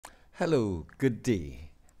Hello, good day,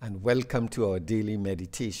 and welcome to our daily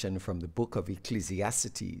meditation from the book of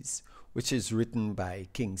Ecclesiastes, which is written by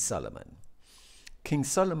King Solomon. King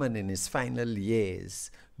Solomon, in his final years,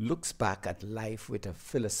 looks back at life with a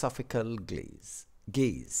philosophical gaze.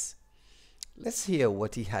 Let's hear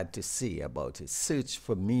what he had to say about his search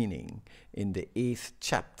for meaning in the 8th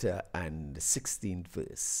chapter and the 16th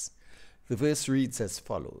verse. The verse reads as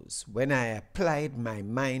follows: "When I applied my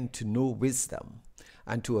mind to know wisdom,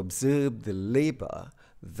 and to observe the labor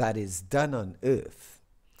that is done on earth,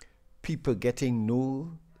 people getting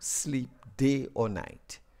no sleep day or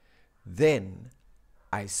night, then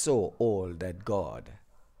I saw all that God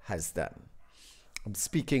has done." I'm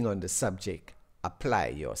speaking on the subject, apply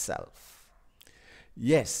yourself.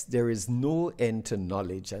 Yes, there is no end to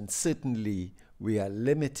knowledge, and certainly we are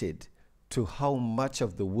limited to how much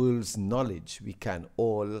of the world's knowledge we can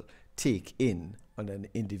all take in on an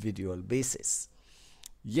individual basis.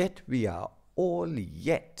 Yet we are all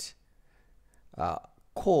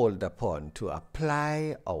called upon to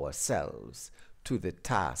apply ourselves to the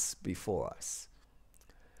task before us.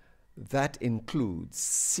 That includes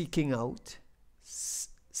seeking out,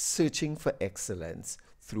 searching for excellence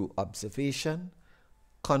through observation,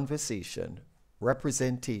 conversation,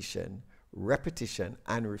 representation, repetition,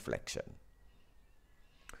 and reflection.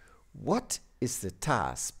 What is the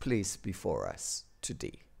task placed before us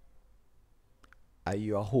today? Are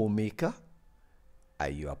you a homemaker? Are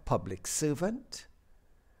you a public servant?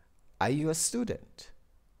 Are you a student?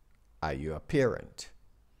 Are you a parent?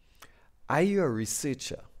 Are you a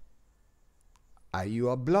researcher? Are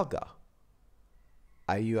you a blogger?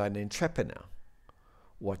 Are you an entrepreneur?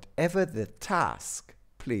 Whatever the task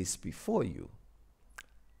placed before you,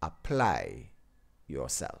 apply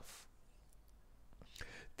yourself.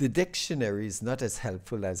 The dictionary is not as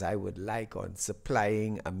helpful as I would like on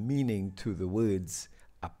supplying a meaning to the words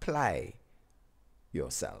apply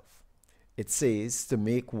yourself. It says to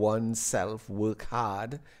make oneself work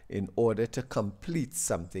hard in order to complete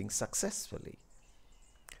something successfully.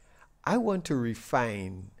 I want to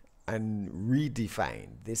refine and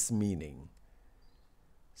redefine this meaning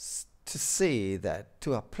to say that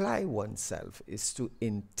to apply oneself is to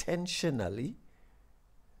intentionally,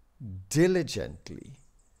 diligently,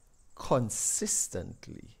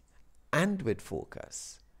 consistently, and with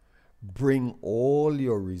focus, bring all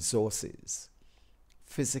your resources,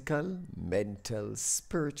 physical, mental,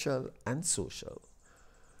 spiritual, and social,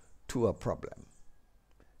 to a problem,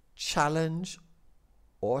 challenge,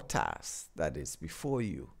 or task that is before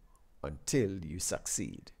you until you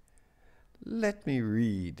succeed. Let me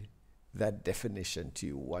read that definition to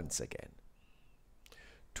you once again.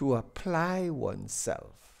 To apply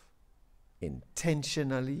oneself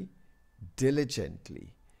intentionally,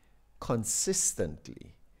 diligently,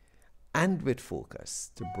 consistently, and with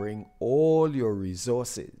focus to bring all your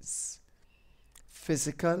resources,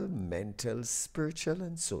 physical, mental, spiritual,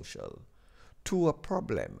 and social, to a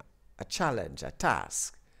problem, a challenge, a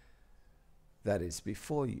task that is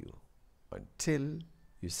before you until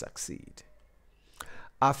you succeed.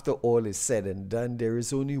 After all is said and done, there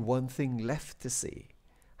is only one thing left to say: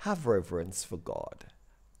 have reverence for God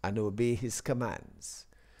and obey His commands,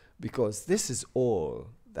 because this is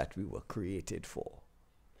all that we were created for.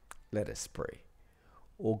 Let us pray.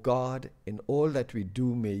 O God, in all that we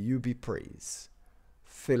do, may you be praised.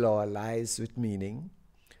 Fill our lives with meaning,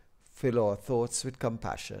 fill our thoughts with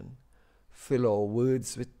compassion, fill our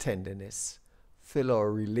words with tenderness, fill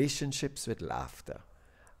our relationships with laughter,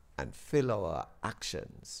 and fill our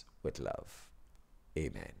actions with love.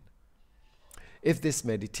 Amen. If this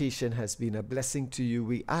meditation has been a blessing to you,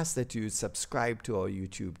 we ask that you subscribe to our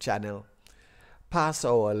YouTube channel, pass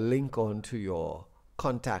our link on to your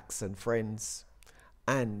contacts and friends,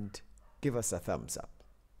 and give us a thumbs up.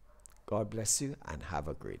 God bless you and have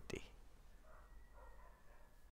a great day.